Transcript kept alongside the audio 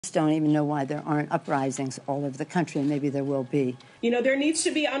Don't even know why there aren't uprisings all over the country, and maybe there will be. You know, there needs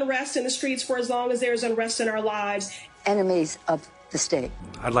to be unrest in the streets for as long as there's unrest in our lives. Enemies of the state.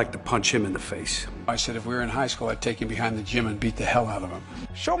 I'd like to punch him in the face. I said if we were in high school, I'd take him behind the gym and beat the hell out of him.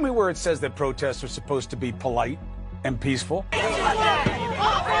 Show me where it says that protests are supposed to be polite and peaceful.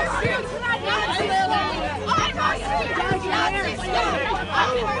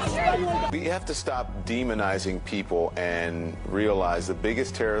 We have to stop demonizing people and realize the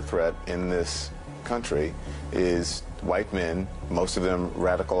biggest terror threat in this country is white men, most of them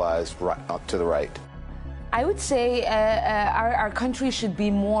radicalized to the right. I would say our country should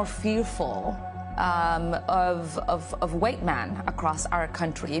be more fearful of white men across our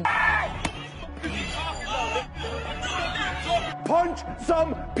country. Punch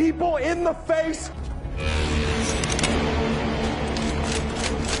some people in the face.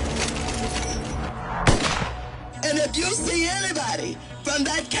 And if you see anybody from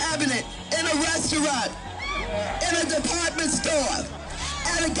that cabinet in a restaurant, in a department store,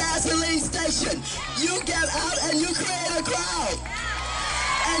 at a gasoline station, you get out and you create a crowd.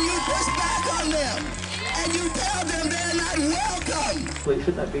 And you push back on them. And you tell them they're not welcome.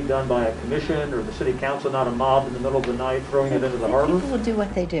 Shouldn't that be done by a commission or the city council, not a mob in the middle of the night throwing it into the harbor? People will do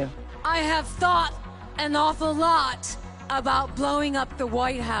what they do. I have thought an awful lot about blowing up the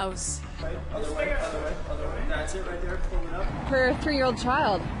White House. Other way. That's it right there, pulling it up. For a 3-year-old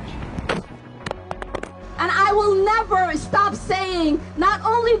child. And I will never stop saying, not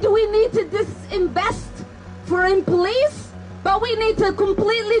only do we need to disinvest in police, but we need to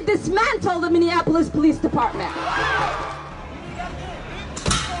completely dismantle the Minneapolis Police Department.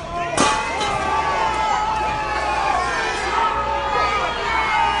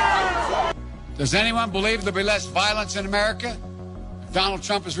 Does anyone believe there'll be less violence in America if Donald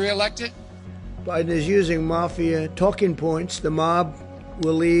Trump is reelected? Biden is using mafia talking points. The mob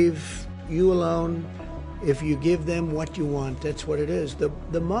will leave you alone if you give them what you want. That's what it is.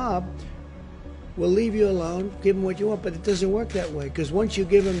 The mob will leave you alone, give them what you want, but it doesn't work that way, because once you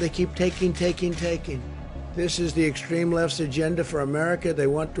give them, they keep taking. This is the extreme left's agenda for America. They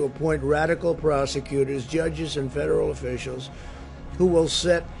want to appoint radical prosecutors, judges, and federal officials who will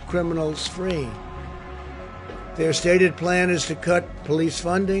set criminals free. Their stated plan is to cut police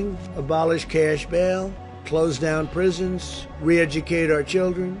funding, abolish cash bail, close down prisons, re-educate our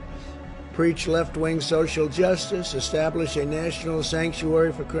children, preach left-wing social justice, establish a national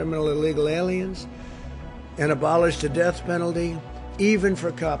sanctuary for criminal illegal aliens, and abolish the death penalty, even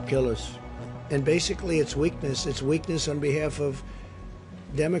for cop killers. And basically it's weakness on behalf of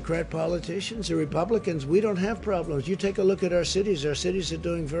Democrat politicians or Republicans. We don't have problems. You take a look at our cities. Our cities are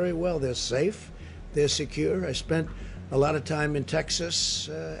doing very well. They're safe. They're secure. I spent a lot of time in Texas,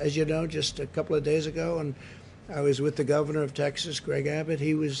 as you know, just a couple of days ago, and I was with the governor of Texas, Greg Abbott.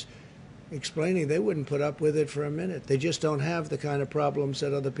 He was explaining they wouldn't put up with it for a minute. They just don't have the kind of problems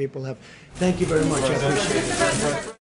that other people have. Thank you very much. I appreciate it.